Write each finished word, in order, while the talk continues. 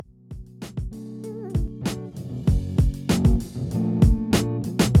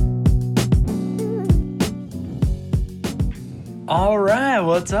All right,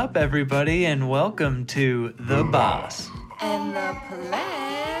 what's up, everybody, and welcome to The Boss and the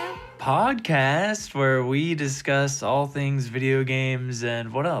Plan podcast, where we discuss all things video games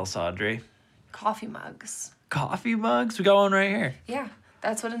and what else, Audrey? Coffee mugs. Coffee mugs? We got one right here. Yeah,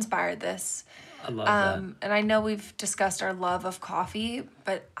 that's what inspired this. I love that. And I know we've discussed our love of coffee,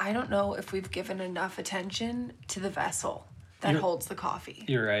 but I don't know if we've given enough attention to the vessel that holds the coffee.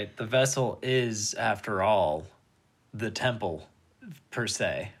 You're right. The vessel is, after all, the temple, per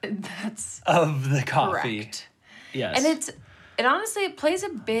se, That's of the coffee. correct. Yes. And honestly, it plays a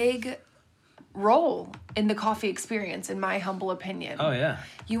big role in the coffee experience, in my humble opinion. Oh, yeah.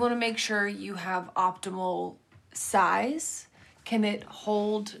 You want to make sure you have optimal size. Can it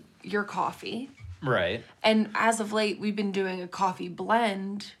hold your coffee? Right. And as of late, we've been doing a coffee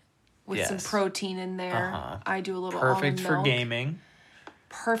blend with some Yes. protein in there. Uh-huh. I do a little Perfect almond for milk. gaming.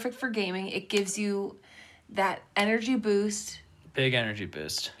 Perfect for gaming. It gives you that energy boost. Big energy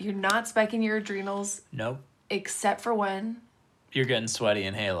boost. You're not spiking your adrenals, Nope. except for when. You're getting sweaty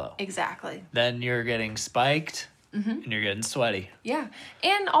in Halo. Exactly. Then you're getting spiked, and you're getting sweaty. Yeah.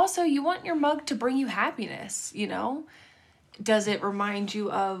 And also, you want your mug to bring you happiness, you know? Does it remind you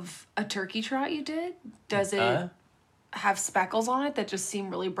of a turkey trot you did? Does it have speckles on it that just seem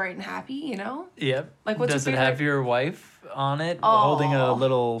really bright and happy, you know? Yep. Like, what's Does your it have favorite- your wife on it, holding a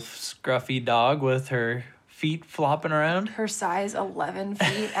little scruffy dog with her feet flopping around? Her size 11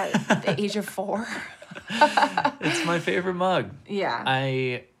 feet at the age of 4. It's my favorite mug. Yeah.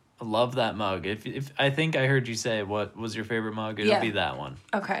 I love that mug. If I think I heard you say what was your favorite mug, it'll be that one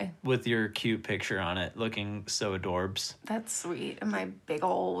Okay. with your cute picture on it, looking so adorbs. That's sweet. And my big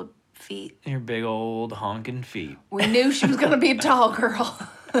old feet. Your big old honking feet. We knew she was going to be a tall girl.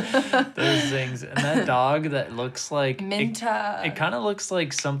 Those things. And that dog that looks like Minta. It kind of looks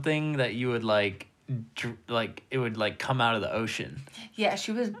like something that you would like it would like come out of the ocean. Yeah,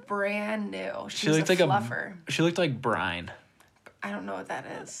 she was brand new. She was looked a like fluffer. She looked like brine. I don't know what that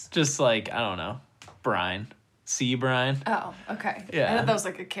is. Just like, I don't know, brine. Sea brine? Oh, okay. Yeah. I thought that was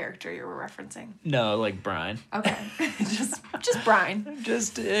like a character you were referencing. No, like brine. Okay. just brine.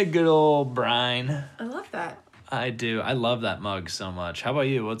 Just a good old brine. I love that. I do. I love that mug so much. How about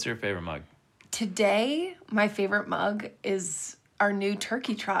you? What's your favorite mug? Today, my favorite mug is our new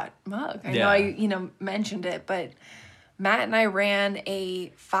Turkey Trot mug. I know I, mentioned it, but Matt and I ran a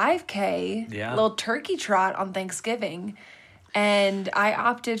 5K little turkey trot on Thanksgiving, and I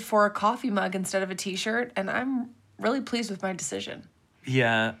opted for a coffee mug instead of a t-shirt, and I'm really pleased with my decision.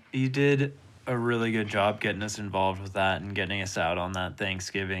 Yeah, you did a really good job getting us involved with that and getting us out on that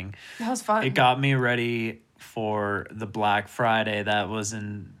Thanksgiving. That was fun. It got me ready for the Black Friday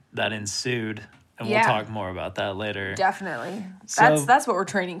that ensued. And we'll talk more about that later. Definitely. So, That's what we're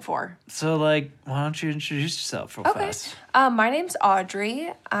training for. So, why don't you introduce yourself real fast? My name's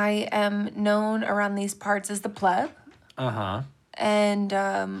Audrey. I am known around these parts as the pleb. Uh-huh. And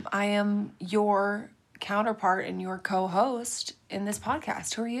I am your counterpart and your co-host in this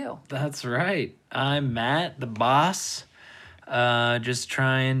podcast. Who are you? That's right. I'm Matt, the boss. Just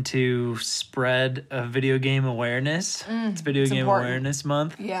trying to spread a video game awareness. It's Video Game Awareness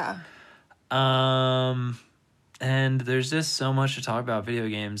Month. Yeah. And there's just so much to talk about video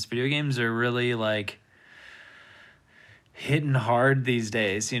games. Video games are really like hitting hard these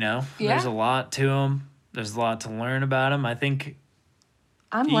days, you know? Yeah. There's a lot to them. There's a lot to learn about them. I think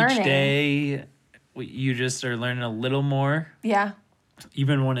learning. Each day you just are learning a little more. Yeah.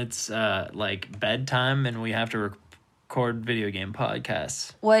 Even when it's like bedtime and we have to record video game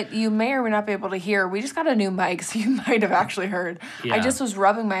podcasts. What you may or may not be able to hear, we just got a new mic, so you might have actually heard. Yeah. I just was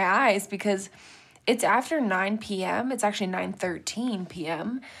rubbing my eyes because it's after 9 p.m. It's actually 9:13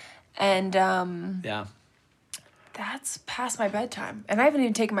 p.m. And that's past my bedtime. And I haven't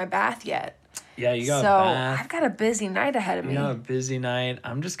even taken my bath yet. Yeah, you got a So bath. I've got a busy night ahead of me. You got a busy night.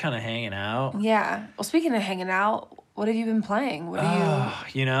 I'm just kind of hanging out. Yeah. Well, speaking of hanging out, what have you been playing? What are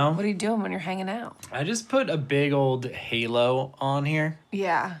you doing when you're hanging out? I just put a big old Halo on here.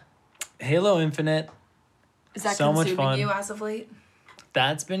 Yeah. Halo Infinite. Is that so much consuming fun. you as of late?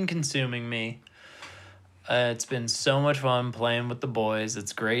 That's been consuming me. It's been so much fun playing with the boys.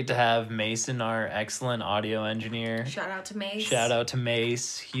 It's great to have Mason, our excellent audio engineer. Shout out to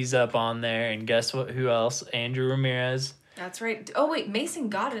Mace. He's up on there. And guess what? Who else? Andrew Ramirez. That's right. Oh, wait. Mason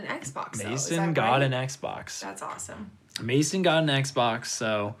got an Xbox, though. Mason got an Xbox. That's awesome. Mason got an Xbox,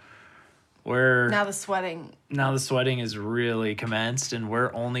 so Now the sweating is really commenced, and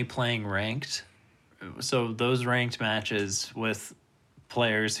we're only playing ranked. So those ranked matches with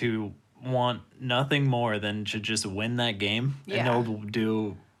players who want nothing more than to just win that game, and they'll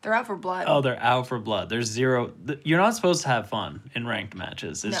do They're out for blood. Oh, they're out for blood. There's zero. You're not supposed to have fun in ranked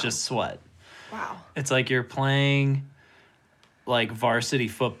matches. It's just sweat. Wow. It's like you're playing like varsity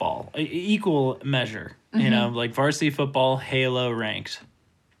football, equal measure. You know, like varsity football, Halo ranked.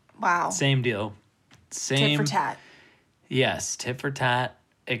 Wow. Same deal. Same. Tit for tat. Yes, tit for tat,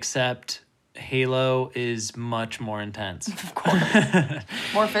 except Halo is much more intense. Of course.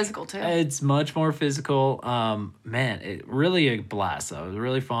 More physical, too. It's much more physical. Man, it really a blast, though. It was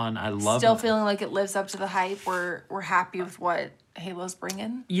really fun. I love Still feeling like it lives up to the hype. We're happy with what Halo's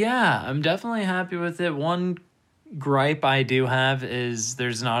bringing. Yeah, I'm definitely happy with it. One gripe I do have is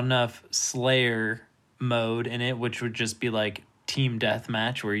there's not enough Slayer mode in it, which would just be like team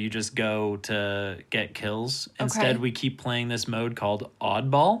deathmatch where you just go to get kills. Instead, we keep playing this mode called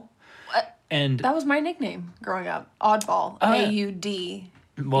Oddball. What? And that was my nickname growing up. Oddball.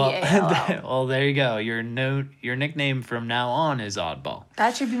 AUD. Well, there you go. Your nickname from now on is Oddball.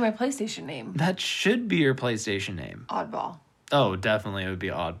 That should be my PlayStation name. That should be your PlayStation name. Oddball. Oh, definitely it would be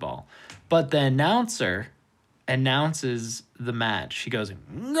Oddball. But the announcer announces the match. He goes,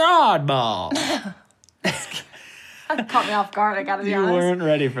 Oddball. Caught me off guard, I gotta be honest. You weren't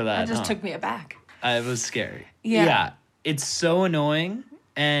ready for that. That just took me aback. It was scary. Yeah. It's so annoying,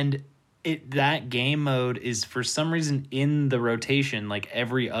 and that game mode is for some reason in the rotation like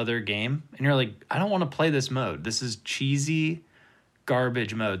every other game, and you're like, I don't want to play this mode. This is cheesy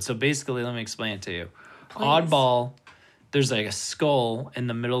garbage mode. So basically, let me explain it to you. Please. Oddball, there's like a skull in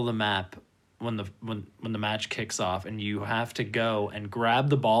the middle of the map when the match kicks off, and you have to go and grab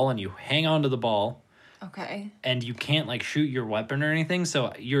the ball, and you hang on to the ball. Okay. And you can't like shoot your weapon or anything,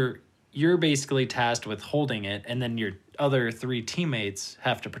 so you're basically tasked with holding it, and then your other 3 teammates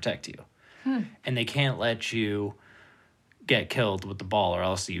have to protect you. And they can't let you get killed with the ball, or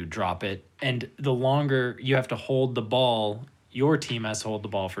else you drop it. And the longer you have to hold the ball, your team has to hold the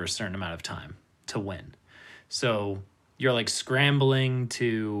ball for a certain amount of time to win. So you're like scrambling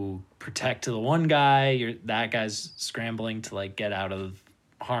to protect the one guy, that guy's scrambling to like get out of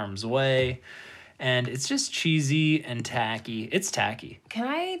harm's way. And it's just cheesy and tacky. It's tacky. Can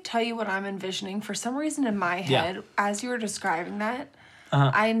I tell you what I'm envisioning? For some reason in my head, as you were describing that,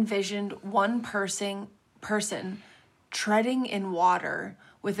 I envisioned one person treading in water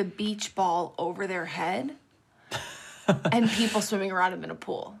with a beach ball over their head and people swimming around them in a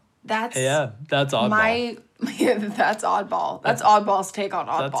pool. That's Oddball. That's Oddball. That's Oddball's take on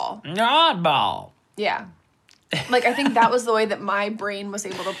Oddball. Oddball. Yeah. Like, I think that was the way that my brain was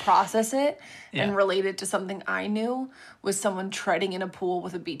able to process it and relate it to something I knew was someone treading in a pool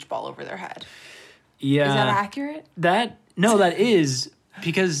with a beach ball over their head. Yeah. Is that accurate? That is,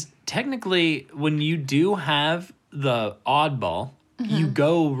 because technically when you do have the oddball, you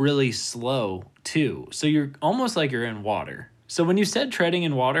go really slow too. So you're almost like you're in water. So when you said treading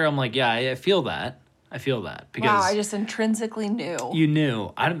in water, I'm like, yeah, I feel that. Because wow, I just intrinsically knew. You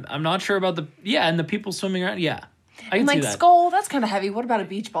knew. I'm not sure about and the people swimming around. Yeah, I can see that. skull, that's kind of heavy. What about a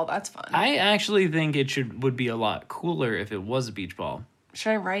beach ball? That's fun. I actually think would be a lot cooler if it was a beach ball.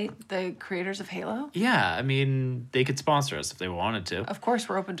 Should I write the creators of Halo? Yeah, I mean, they could sponsor us if they wanted to. Of course,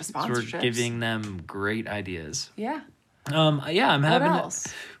 we're open to sponsorships. So we're giving them great ideas. Yeah. I'm having.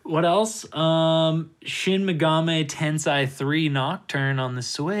 What else? Shin Megami Tensei 3 Nocturne on the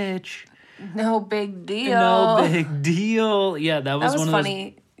Switch. No big deal. Yeah, that was one funny.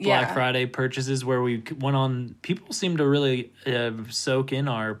 Of those Black Friday purchases where we went on. People seem to really soak in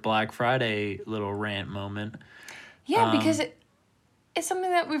our Black Friday little rant moment. Yeah, because it's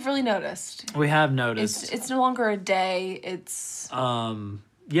something that we've really noticed. We have noticed. It's no longer a day. It's and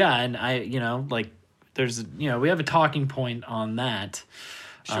there's we have a talking point on that.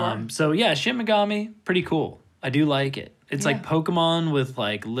 Sure. Shin Megami, pretty cool. I do like it. It's like Pokemon with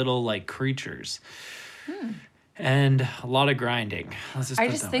like little like creatures. And a lot of grinding. I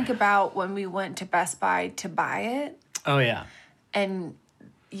just think about when we went to Best Buy to buy it. Oh yeah. And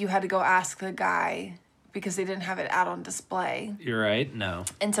you had to go ask the guy because they didn't have it out on display. You're right. No.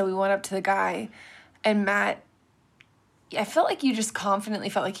 And so we went up to the guy, and Matt, I felt like you just confidently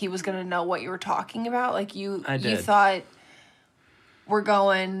felt like he was going to know what you were talking about. Like you thought we're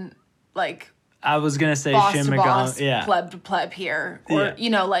going like I was going to say Shin Megami, pleb to pleb here, or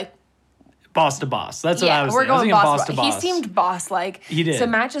like boss to boss. That's what I was saying. We're going boss to boss. He seemed boss-like. He did. So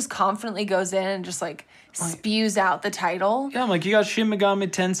Matt just confidently goes in and just like spews out the title. Yeah, I'm like, you got Shin Megami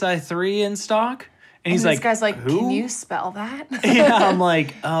Tensei 3 in stock? And he's this like, guy's like, who? Can you spell that? Yeah, I'm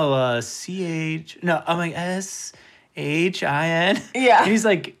like, C-H... No, I'm like, S-H-I-N. Yeah. And he's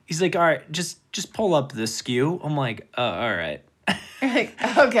like, all right, just pull up the SKU. I'm like, oh, all right. You're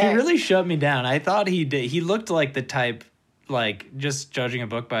like, okay. He really shut me down. I thought he did. He looked like the type... like, just judging a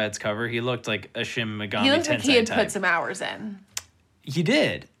book by its cover, he looked like a Shin Megami Tensei He looked like he had type. put some hours in. He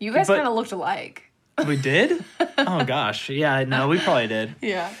did. You guys kind of looked alike. We did? Oh, gosh. Yeah, no, we probably did.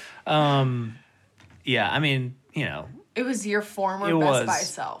 Yeah. Yeah, I mean, you know. It was your former Best Buy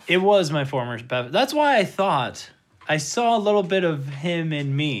self. It was my former Best. That's why I thought I saw a little bit of him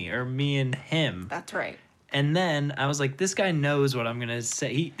in me, or me and him. That's right. And then I was like, this guy knows what I'm going to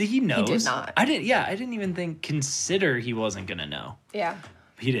say. He knows. He did not. I didn't even consider he wasn't going to know. Yeah.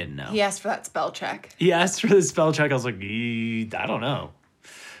 He didn't know. He asked for that spell check. He asked for the spell check. I was like, I don't know.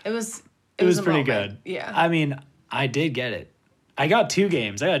 It was pretty good. Yeah. I mean, I did get it. I got 2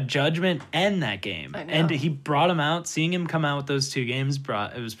 games. I got Judgment and that game. I know. And he brought him out. Seeing him come out with those 2 games,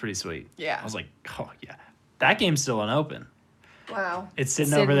 it was pretty sweet. Yeah. I was like, oh, yeah. That game's still unopened. Wow. It's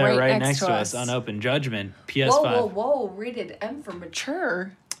sitting over there right next to us, unopened. Judgment, PS5. Whoa. Rated M for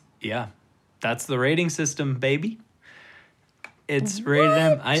mature. Yeah. That's the rating system, baby. It's rated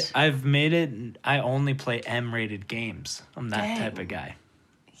M. I've made it. I only play M-rated games. I'm that type of guy.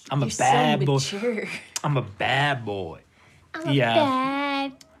 I'm a bad boy. I'm a bad boy. I'm a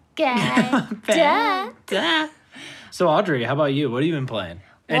bad guy. Duh. So, Audrey, how about you? What have you been playing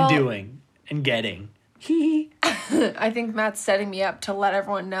and doing and getting? I think Matt's setting me up to let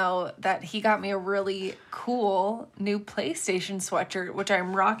everyone know that he got me a really cool new PlayStation sweatshirt, which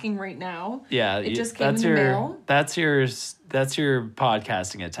I'm rocking right now. Yeah, it just came in the mail. That's your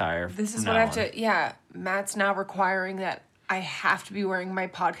podcasting attire. This is what I have to. Yeah, Matt's now requiring that I have to be wearing my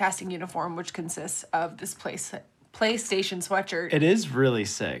podcasting uniform, which consists of this PlayStation sweatshirt. It is really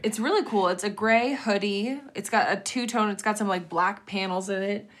sick. It's really cool. It's a gray hoodie. It's got a 2-tone. It's got some like black panels in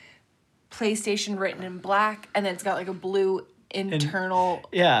it. PlayStation written in black, and then it's got like a blue internal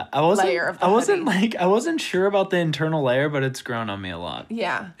layer of the hoodie. I wasn't sure about the internal layer, but it's grown on me a lot.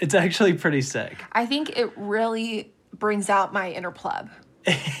 Yeah. It's actually pretty sick. I think it really brings out my inner pleb.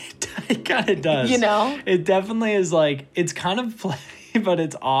 It kind of does. You know? It definitely is like, it's kind of plebby, but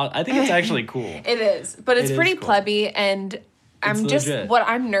it's odd. I think it's actually cool. It is. But it's pretty cool. Plebby, and I'm just, legit. what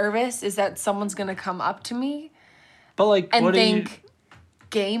I'm nervous is that someone's going to come up to me but like, and think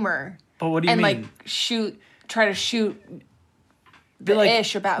gamer. But what do you mean? And like try to shoot the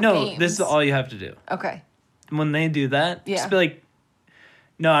ish about games. No, this is all you have to do. Okay. When they do that, just be like,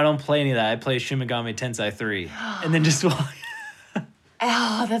 no, I don't play any of that. I play Shin Megami Tensei 3. And then just walk.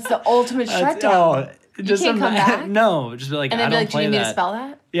 Oh, that's the ultimate shutdown. You can't come back? No, just be like, and I don't play that. Do you need me to spell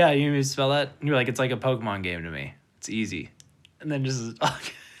that? Yeah, you need me to spell that? And you're like, it's like a Pokemon game to me. It's easy. And then just...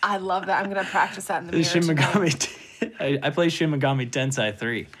 I love that. I'm going to practice that in the mirror Shin Megami I play Shin Megami Tensei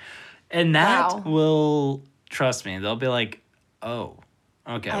 3. And that will... Trust me, they'll be like, oh,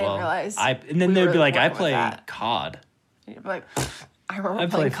 okay, I didn't realize. And then they'd be like, I play COD. You'd be like, I remember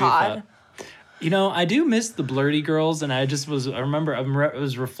playing COD. You know, I do miss the Blurty Girls, and I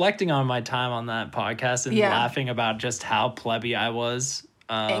was reflecting on my time on that podcast and laughing about just how plebby I was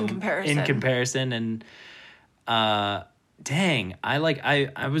in comparison. And dang,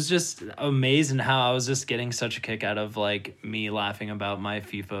 I was just amazed in how I was just getting such a kick out of like me laughing about my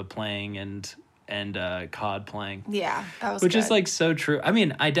FIFA playing and COD playing. Yeah, that was which good. is like so true. I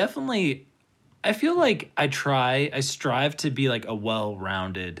mean, I feel like I strive to be like a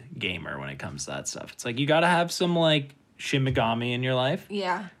well-rounded gamer when it comes to that stuff. It's like you got to have some like Shin Megami in your life.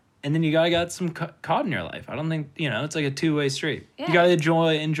 Yeah. And then you got to got some COD in your life. I don't think, it's like a two-way street. Yeah. You got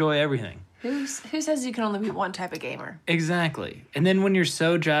to enjoy everything. Who says you can only be one type of gamer? Exactly. And then when you're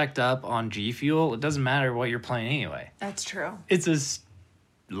so jacked up on G Fuel, it doesn't matter what you're playing anyway. That's true. It's just,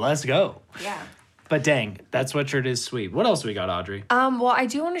 let's go. Yeah. But dang, that sweatshirt is sweet. What else we got, Audrey? Well, I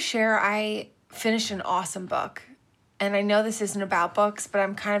do want to share, I finished an awesome book. And I know this isn't about books, but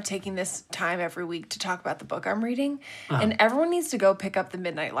I'm kind of taking this time every week to talk about the book I'm reading. Uh-huh. And everyone needs to go pick up The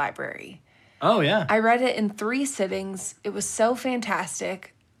Midnight Library. Oh, yeah. I read it in 3 sittings. It was so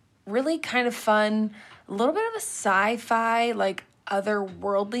fantastic. Really kind of fun. A little bit of a sci-fi, like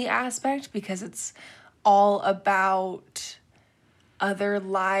otherworldly aspect because it's all about other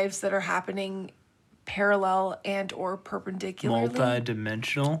lives that are happening parallel and or perpendicularly.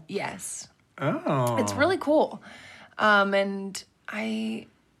 Multi-dimensional? Yes. Oh. It's really cool. And I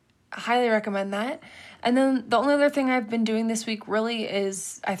highly recommend that. And then the only other thing I've been doing this week really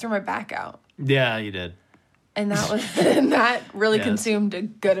is I threw my back out. Yeah, you did. And that really consumed a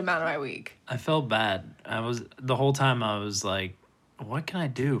good amount of my week. I felt bad. The whole time I was like, what can I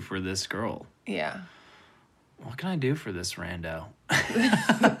do for this girl? Yeah. What can I do for this rando?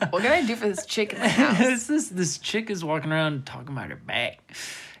 What can I do for this chick in my house? This chick is walking around talking about her back.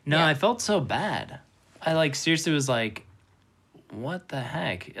 No, yeah. I felt so bad. I seriously was like, what the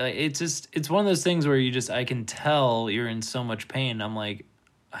heck? Like, it's one of those things where I can tell you're in so much pain. I'm like,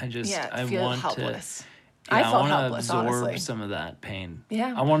 I feel want helpless. to. I Yeah, I felt want to helpless, absorb honestly. some of that pain.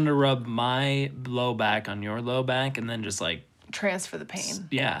 Yeah. I wanted to rub my low back on your low back and then just like transfer the pain.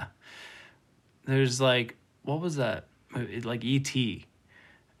 Yeah. There's like, what was that? Like E.T.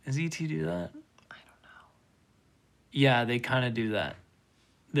 Does E.T. do that? I don't know. Yeah, they kind of do that.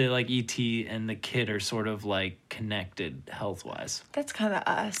 They like E.T. and the kid are sort of like connected health wise. That's kind of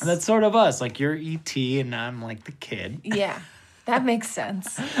us. That's sort of us. Like you're E.T. and I'm like the kid. Yeah, that makes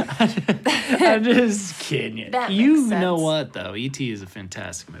sense. I'm just kidding you. That You makes sense. know what though? E.T. is a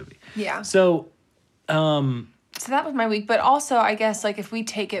fantastic movie. Yeah. So that was my week, but also I guess like if we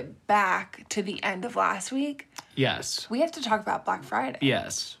take it back to the end of last week, yes, we have to talk about Black Friday.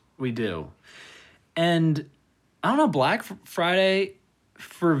 Yes, we do. And I don't know, Black Friday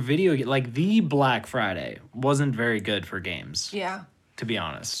for like the Black Friday wasn't very good for games. Yeah. To be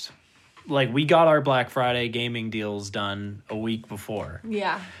honest. Like we got our Black Friday gaming deals done a week before.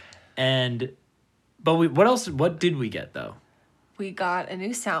 Yeah. But what did we get though? We got a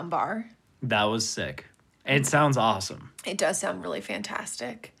new sound bar. That was sick. It sounds awesome. It does sound really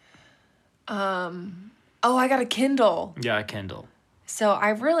fantastic. I got a Kindle. Yeah, a Kindle. So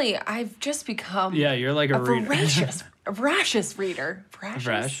I've just become you're like a reader. voracious reader.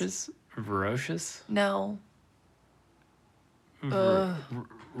 Ferocious? No.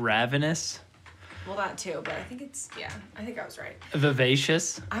 Ravenous? Well, that too, but I think I think I was right.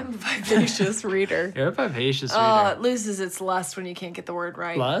 Vivacious? I'm a vivacious reader. You're a vivacious reader. It loses its lust when you can't get the word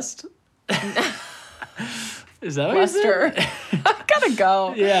right. Lust? Is that what Luster. you said? I gotta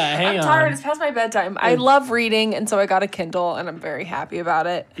go. Yeah, hang on. I'm tired. It's past my bedtime. I love reading, and so I got a Kindle, and I'm very happy about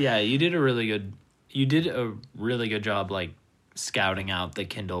it. Yeah, you did a really good job, like, scouting out the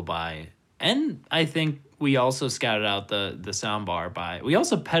Kindle buy. And I think we also scouted out the soundbar buy. We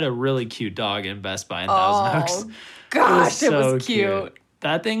also pet a really cute dog in Best Buy in Thousand Oaks. Gosh, it was cute.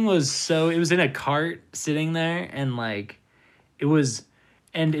 That thing was it was in a cart sitting there, and, like,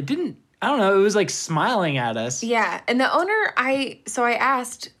 and it didn't, I don't know, it was, like, smiling at us. Yeah, and the owner, I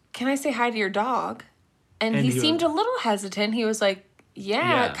asked, can I say hi to your dog? And he seemed a little hesitant. He was like,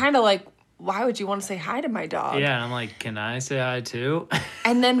 yeah. Kind of like, why would you want to say hi to my dog? Yeah, and I'm like, can I say hi too?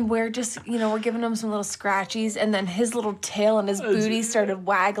 And then we're just, we're giving him some little scratchies, and then his little tail and his booty started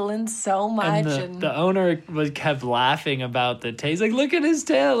waggling so much. And the owner kept laughing about the tail. He's like, look at his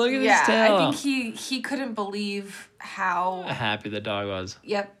tail, look at his tail. I think he couldn't believe how happy the dog was.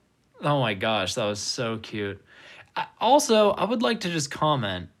 Yep. Oh my gosh, that was so cute. I would like to just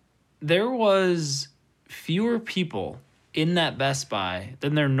comment, there was fewer people in that Best Buy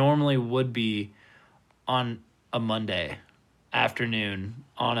than there normally would be on a Monday afternoon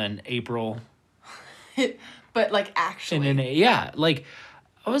on an April. But like actually. Like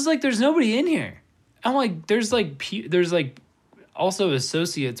I was like, there's nobody in here. I'm like, there's also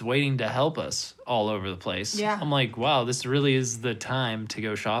associates waiting to help us all over the place. Yeah. I'm like, wow, this really is the time to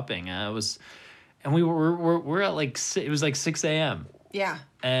go shopping. And we were at like, it was like 6 a.m. Yeah.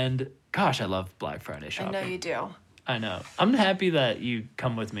 And gosh, I love Black Friday shopping. I know you do. I know. I'm happy that you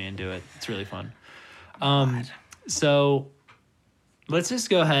come with me and do it. It's really fun. God. So let's just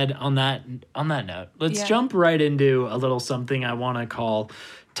go ahead on that note. Let's jump right into a little something I want to call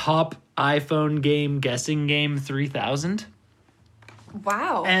Top iPhone Game Guessing Game 3000.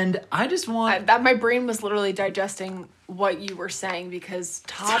 Wow. And I just want... my brain was literally digesting what you were saying because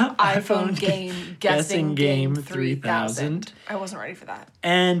top iPhone game guessing game 3000. I wasn't ready for that.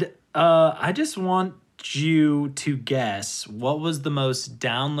 And I just want you to guess what was the most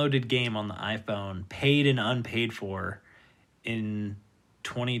downloaded game on the iPhone, paid and unpaid for, in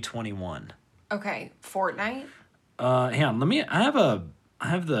 2021. Okay, Fortnite? Hang on,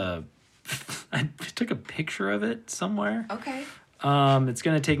 I took a picture of it somewhere. Okay. It's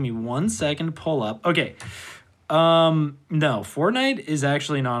gonna take me 1 second to pull up. Okay. No, Fortnite is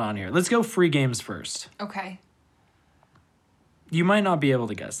actually not on here. Let's go free games first. Okay. You might not be able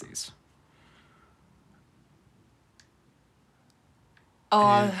to guess these. Oh,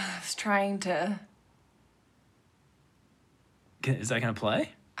 I was trying to... Is that gonna play?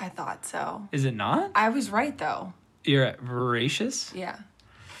 I thought so. Is it not? I was right, though. You're at Voracious? Yeah.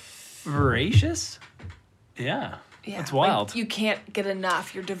 Voracious? Yeah. Yeah. That's wild. Like, you can't get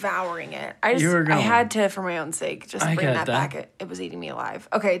enough. You're devouring it. I had to, for my own sake, just bring that back. It was eating me alive.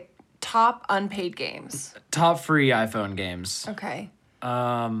 Okay, top unpaid games. Top free iPhone games. Okay.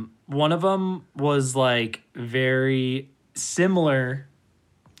 One of them was like very similar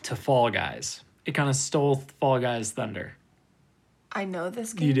to Fall Guys. It kind of stole Fall Guys' thunder. I know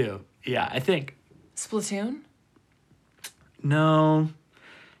this game. You do. Yeah, I think. Splatoon? No,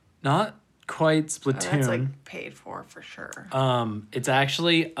 not quite Splatoon. That's like paid for sure. It's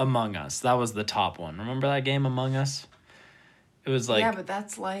actually Among Us. That was the top one. Remember that game, Among Us? It was like... Yeah, but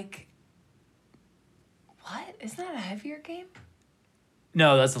that's like... What? Isn't that a heavier game?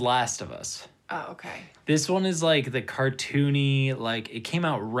 No, that's The Last of Us. Oh, okay. This one is like the cartoony, like it came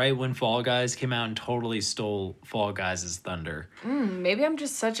out right when Fall Guys came out and totally stole Fall Guys' thunder. Maybe I'm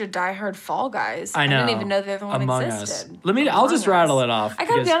just such a diehard Fall Guys. I know. I didn't even know the other one Among existed. Us. I'll just rattle it off. I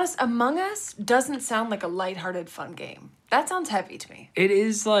gotta be honest, Among Us doesn't sound like a lighthearted, fun game. That sounds heavy to me. It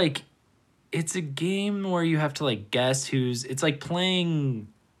is like, it's a game where you have to like guess who's, it's like playing,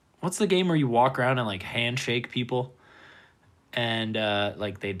 what's the game where you walk around and like handshake people and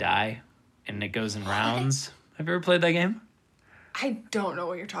like they die? And it goes in rounds. Have you ever played that game? I don't know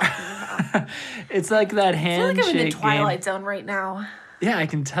what you're talking about. It's like that handshake game. I feel like I'm in the Twilight Zone right now. Yeah, I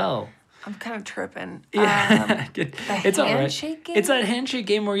can tell. I'm kind of tripping. Yeah. It's all right. Game? It's that handshake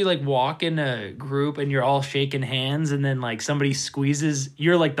game where you like walk in a group and you're all shaking hands and then like somebody squeezes,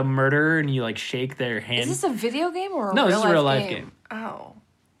 you're like the murderer and you like shake their hand. Is this a video game or No, this is a real life game. Oh.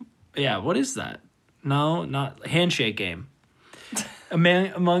 Yeah, what is that? No, not handshake game.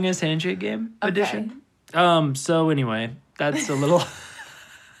 Among Us handshake game edition. So anyway, that's a little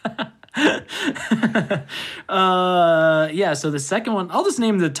yeah, so the second one, I'll just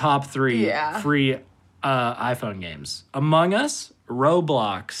name the top 3 free iPhone games. Among Us,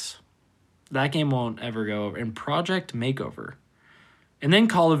 Roblox. That game won't ever go over. And Project Makeover. And then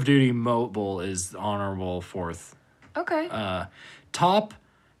Call of Duty Mobile is honorable 4th. Okay. Top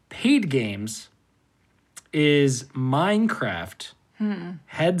paid games is Minecraft,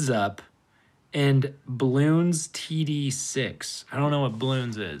 Heads Up, and Bloons TD6. I don't know what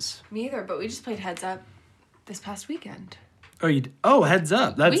Bloons is. Me either, but we just played Heads Up this past weekend. Oh, Heads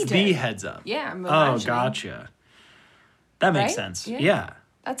Up. That's the Heads Up. Yeah. I'm imagining. Gotcha. That makes sense. Yeah.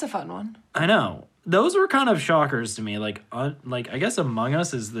 That's a fun one. I know. Those were kind of shockers to me. Like I guess Among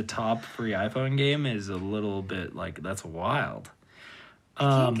Us is the top free iPhone game is a little bit like, that's wild.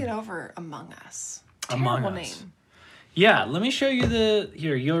 I can't get over Among Us. Terrible name. Yeah, let me show you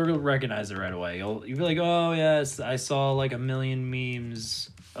you'll recognize it right away. You'll be like, oh yes, I saw like a million memes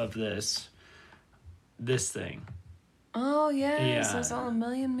of this thing. Oh yes, I saw a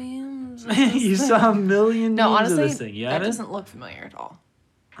million memes. You saw a million memes honestly, of this thing. Yeah, that doesn't look familiar at all.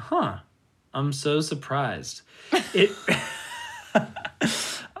 Huh. I'm so surprised.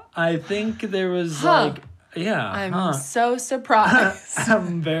 I think there was I'm so surprised.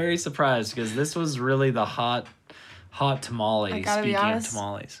 I'm very surprised because this was really the hot tamale. I gotta be honest, of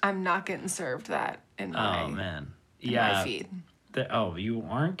tamales, I'm not getting served that in my my feed. You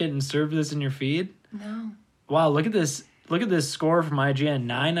aren't getting served this in your feed? No. Wow, look at this. Look at this score from IGN.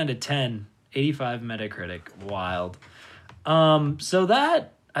 9 out of 10. 85 Metacritic. Wild. So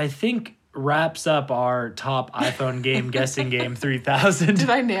that, I think, wraps up our top iPhone game guessing game 3000. Did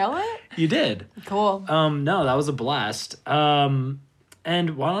I nail it? You did. Cool. No, that was a blast. And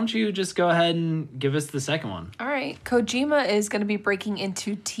why don't you just go ahead and give us the second one? All right. Kojima is going to be breaking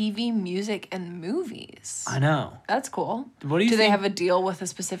into TV, music, and movies. I know. That's cool. What do you think? Do they have a deal with a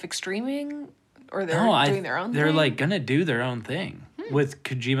specific streaming? Or they're doing their own thing? They're like going to do their own thing with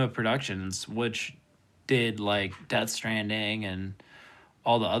Kojima Productions, which did like Death Stranding and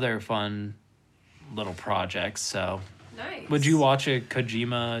all the other fun little projects. So, nice. Would you watch a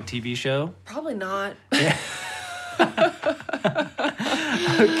Kojima TV show? Probably not. Yeah.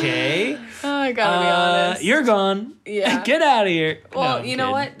 Okay. I gotta be honest. You're gone. Yeah. Get out of here. Well, no, you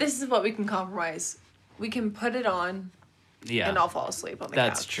know what? This is what we can compromise. We can put it on. Yeah. And I'll fall asleep on the couch.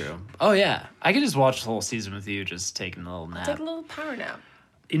 That's true. Oh, yeah. I could just watch the whole season with you, just taking a little nap. Take a little power nap.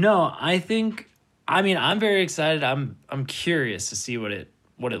 You know, I'm very excited. I'm curious to see what it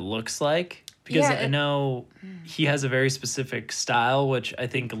looks like. Because I know he has a very specific style, which I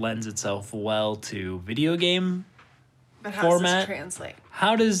think lends itself well to video game but how format. Does this translate?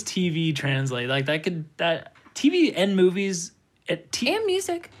 How does TV translate? Like that TV and movies and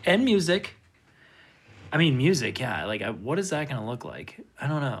music. And music. I mean, music, yeah. Like, what is that going to look like? I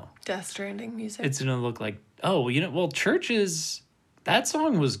don't know. Death Stranding music. It's going to look like, Churches, that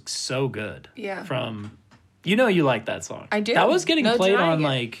song was so good. Yeah. You like that song. I do. That was getting played on,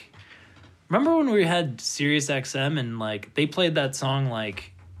 like, remember when we had Sirius XM and, like, they played that song,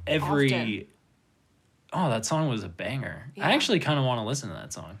 like, every... Often. Oh, that song was a banger. Yeah. I actually kind of want to listen to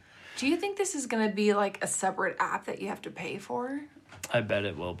that song. Do you think this is going to be, like, a separate app that you have to pay for? I bet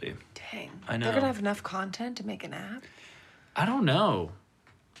it will be. Dang. I know. They're going to have enough content to make an app? I don't know.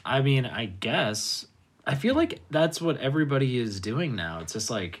 I mean, I guess. I feel like that's what everybody is doing now. It's just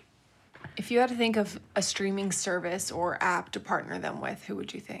like... If you had to think of a streaming service or app to partner them with, who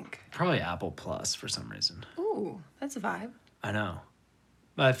would you think? Probably Apple Plus for some reason. Ooh, that's a vibe. I know.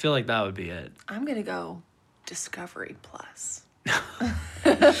 But I feel like that would be it. I'm going to go Discovery Plus.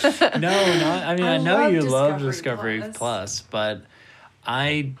 No, not. I mean, I know you love Discovery Plus, but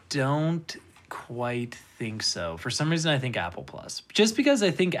I don't quite think so. For some reason, I think Apple Plus. Just because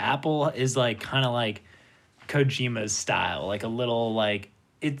I think Apple is like kind of like Kojima's style, like a little like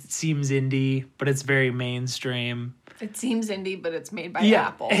it seems indie, but it's very mainstream. It seems indie, but it's made by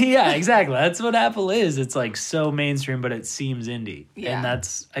Apple. Yeah, exactly. That's what Apple is. It's like so mainstream, but it seems indie. Yeah. And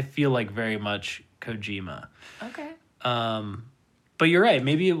that's, I feel like, very much Kojima. Okay. But you're right.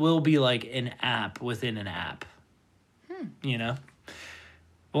 Maybe it will be like an app within an app. You know?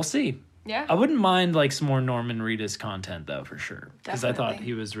 We'll see. Yeah. I wouldn't mind like some more Norman Reedus content though, for sure. Because I thought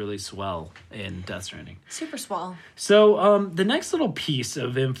he was really swell in Death Stranding. Super swell. So the next little piece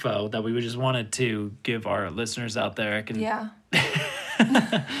of info that we just wanted to give our listeners out there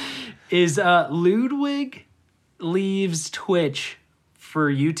is Ludwig leaves Twitch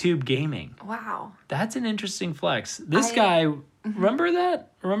for YouTube Gaming. Wow. That's an interesting flex. This guy, remember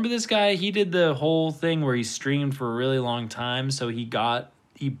that? Remember this guy? He did the whole thing where he streamed for a really long time, so he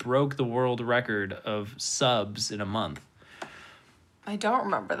broke the world record of subs in a month. I don't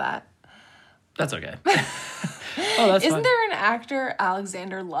remember that. That's okay. Isn't there an actor,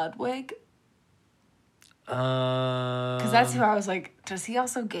 Alexander Ludwig? Because that's who I was like, does he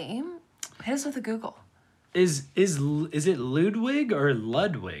also game? Hit us with a Google. Is it Ludwig or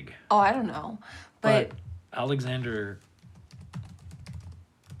Ludwig? Oh, I don't know. But Alexander...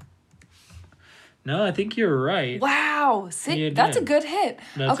 No, I think you're right. Wow. That's a good hit.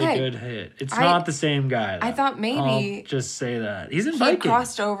 That's a good hit. It's not the same guy, though. I thought maybe... I'll just say that. He's in Viking. He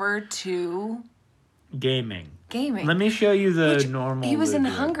crossed over to... Gaming. Let me show you the normal... He was in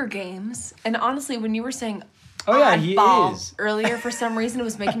Hunger Games. And honestly, when you were saying... Oh, yeah, he is. Earlier, for some reason, it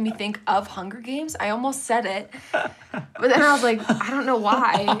was making me think of Hunger Games. I almost said it. But then I was like, I don't know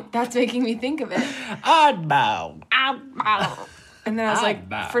why that's making me think of it. Oddball. And then I was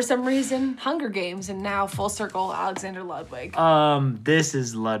like, for some reason, Hunger Games, and now full circle, Alexander Ludwig. This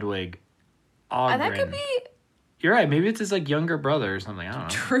is Ludwig Ogren. That could be... You're right. Maybe it's his like younger brother or something. I don't know.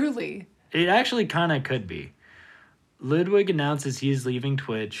 Truly. It actually kind of could be. Ludwig announces he is leaving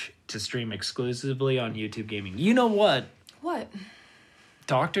Twitch to stream exclusively on YouTube Gaming. You know what? What?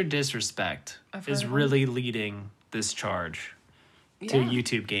 Dr. Disrespect is really leading this charge to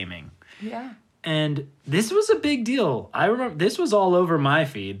YouTube Gaming. Yeah. And this was a big deal. I remember this was all over my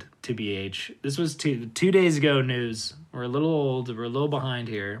feed, TBH. This was 2 days ago news. We're a little old. We're a little behind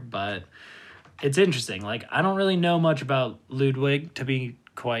here, but it's interesting. Like, I don't really know much about Ludwig, to be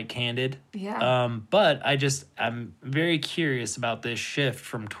quite candid. Yeah. But I'm very curious about this shift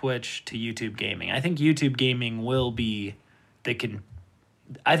from Twitch to YouTube Gaming. I think YouTube Gaming will be the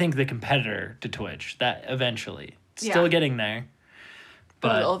competitor to Twitch. That eventually. Still getting there.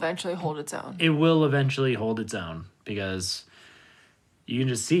 But it'll eventually hold its own. It will eventually hold its own because you can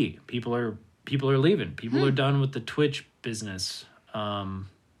just see people are leaving. People are done with the Twitch business, for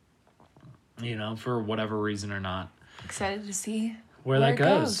whatever reason or not. Excited to see where that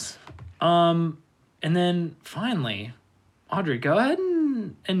goes. And then finally, Audrey, go ahead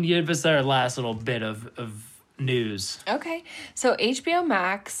and give us our last little bit of news. Okay. So HBO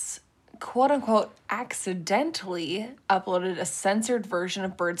Max, quote unquote, accidentally uploaded a censored version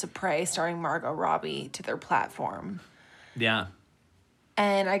of Birds of Prey starring Margot Robbie to their platform. Yeah.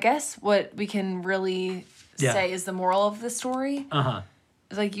 And I guess what we can really say is the moral of the story.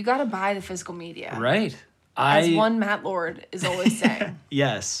 Is like, you got to buy the physical media. Right. As one Matt Lord is always saying.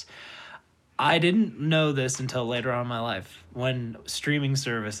 Yes. I didn't know this until later on in my life when streaming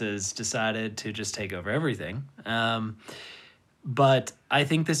services decided to just take over everything. But I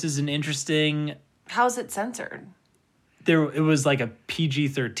think this is an interesting... How is it censored? It was like a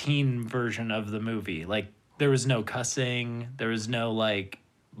PG-13 version of the movie. Like, there was no cussing. There was no, like,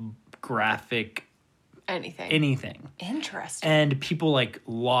 graphic... Anything. Interesting. And people, like,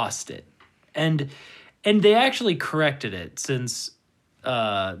 lost it. And they actually corrected it since...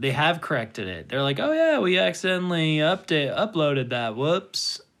 they have corrected it. They're like, oh, yeah, we accidentally uploaded that.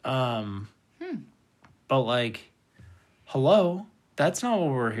 Whoops. But, like... Hello, that's not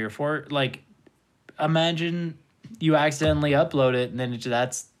what we're here for. Like, imagine you accidentally upload it and then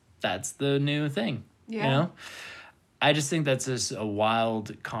that's the new thing. Yeah. You know? I just think that's just a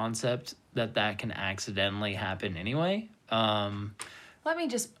wild concept that can accidentally happen anyway. Let me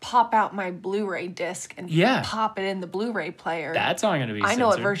just pop out my Blu-ray disc and pop it in the Blu-ray player. That's not going to be censored. I know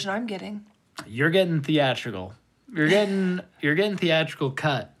what version I'm getting. You're getting theatrical. You're getting theatrical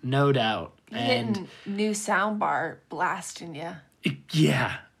cut, no doubt. You're getting new soundbar blasting you.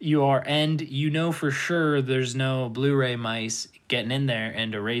 Yeah, you are. And you know for sure there's no Blu-ray mice getting in there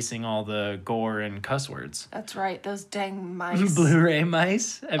and erasing all the gore and cuss words. That's right. Those dang mice. Blu-ray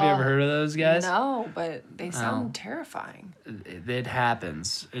mice? Have you ever heard of those guys? No, but they sound terrifying. It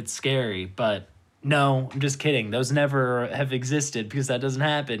happens. It's scary, but no, I'm just kidding. Those never have existed because that doesn't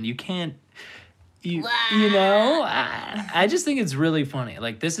happen. You can't, you know, I just think it's really funny.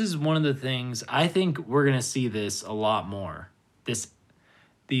 Like, this is one of the things, I think we're going to see this a lot more.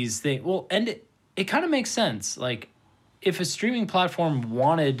 These things. Well, and it kind of makes sense. Like, if a streaming platform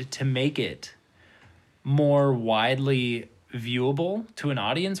wanted to make it more widely viewable to an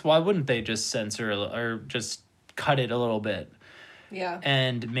audience, why wouldn't they just censor or just cut it a little bit? Yeah.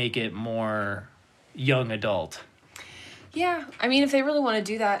 And make it more young adult. Yeah. I mean, if they really want to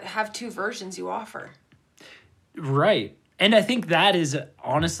do that, have 2 versions you offer. Right. And I think that is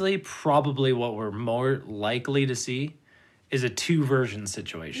honestly probably what we're more likely to see is a 2-version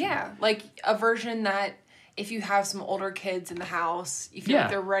situation. Yeah. Like a version that if you have some older kids in the house, you feel like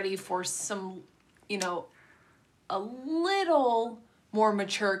they're ready for some, you know, a little more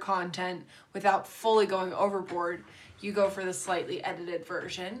mature content without fully going overboard, you go for the slightly edited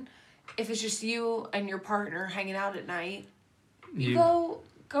version. If it's just you and your partner hanging out at night, you go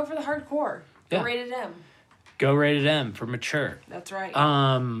for the hardcore. Go rated M. Go rated M for mature. That's right.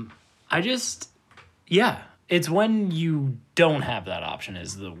 It's when you don't have that option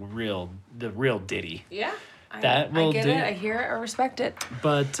is the real ditty. Yeah. I get it. I hear it. I respect it.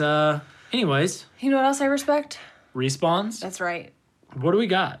 But anyways. You know what else I respect? Respawns? That's right. What do we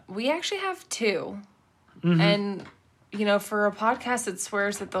got? We actually have 2. Mm-hmm. And, you know, for a podcast that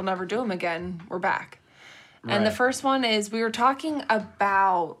swears that they'll never do them again, we're back. Right. And the first one is we were talking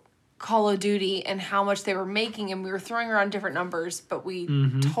about Call of Duty and how much they were making, and we were throwing around different numbers, but we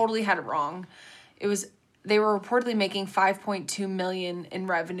totally had it wrong. They were reportedly making $5.2 million in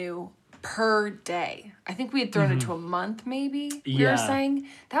revenue per day. I think we had thrown it to a month, maybe. We were saying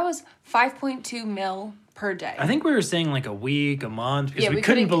that was $5.2 mil per day. I think we were saying like a week, a month, because we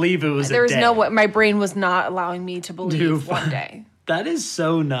couldn't believe it was there a was day. no way. My brain was not allowing me to believe one day. That is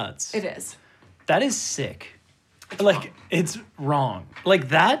so nuts. It is. That is sick. It's wrong. Like,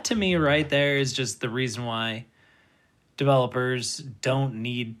 that to me right there is just the reason why developers don't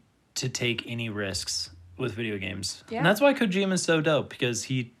need to take any risks with video games. Yeah. And that's why Kojima's so dope, because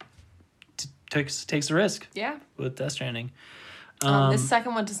he takes a risk. Yeah. With Death Stranding. This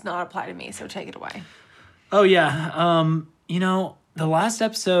second one does not apply to me, so take it away. Oh, yeah. You know, the last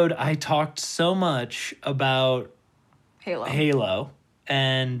episode I talked so much about Halo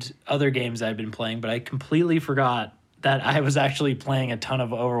and other games I'd been playing, but I completely forgot that I was actually playing a ton of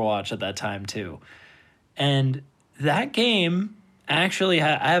Overwatch at that time too. And that game actually,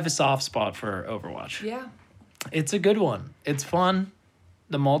 I have a soft spot for Overwatch. Yeah. It's a good one. It's fun.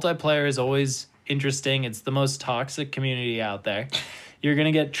 The multiplayer is always interesting. It's the most toxic community out there. You're going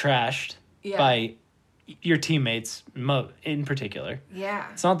to get trashed by your teammates in particular. Yeah.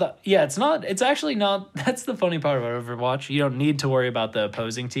 It's actually not, that's the funny part about Overwatch. You don't need to worry about the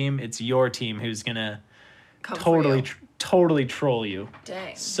opposing team. It's your team who's going to totally troll you.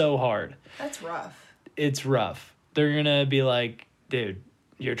 Dang. So hard. That's rough. It's rough. They're going to be like, dude,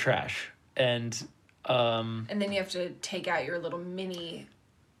 you're trash. And then you have to take out your little mini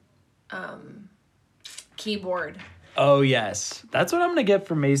keyboard. Oh, yes. That's what I'm going to get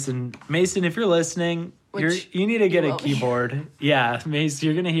from Mason. Mason, if you're listening, you need to get a keyboard. Yeah, Mason,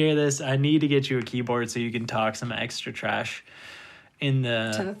 you're going to hear this. I need to get you a keyboard so you can talk some extra trash to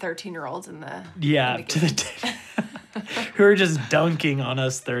the 13-year-olds in the... Yeah, to the... who are just dunking on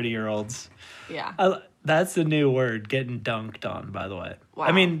us 30-year-olds. Yeah. That's the new word, getting dunked on, by the way. Wow.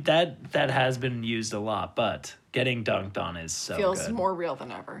 I mean, that has been used a lot, but getting dunked on is so Feels good. more real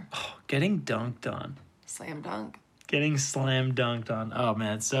than ever. Oh, getting dunked on. Slam dunk. Getting slam dunked on. Oh,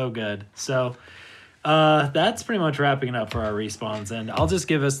 man, it's so good. So, that's pretty much wrapping it up for our respawns. And I'll just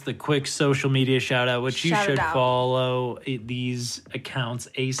give us the quick social media shout-out, which you should follow these accounts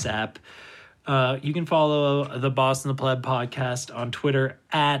ASAP. You can follow the Boss and the Pleb podcast on Twitter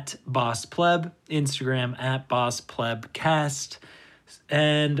at BossPleb, Instagram at BossPlebCast.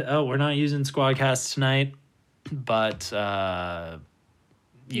 And, we're not using Squadcast tonight, but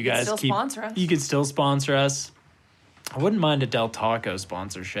you guys sponsor us. You could still sponsor us. I wouldn't mind a Del Taco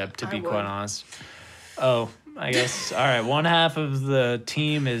sponsorship, to be quite honest. Oh, I guess. All right, one half of the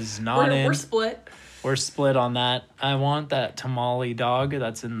team is not in. We're split. We're split on that. I want that tamale dog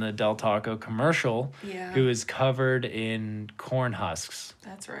that's in the Del Taco commercial, who is covered in corn husks.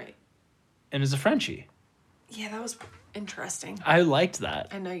 That's right. And is a Frenchie. Yeah, that was Interesting. I liked that.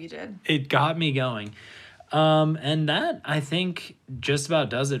 I know you did. It got me going. And that, I think, just about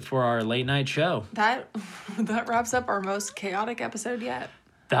does it for our late night show. That wraps up our most chaotic episode yet.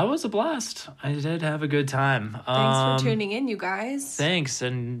 That was a blast. I did have a good time. Thanks for tuning in, you guys. Thanks.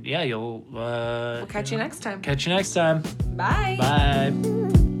 And yeah, we'll catch you next time. Catch you next time. Bye.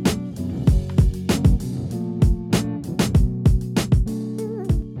 Bye.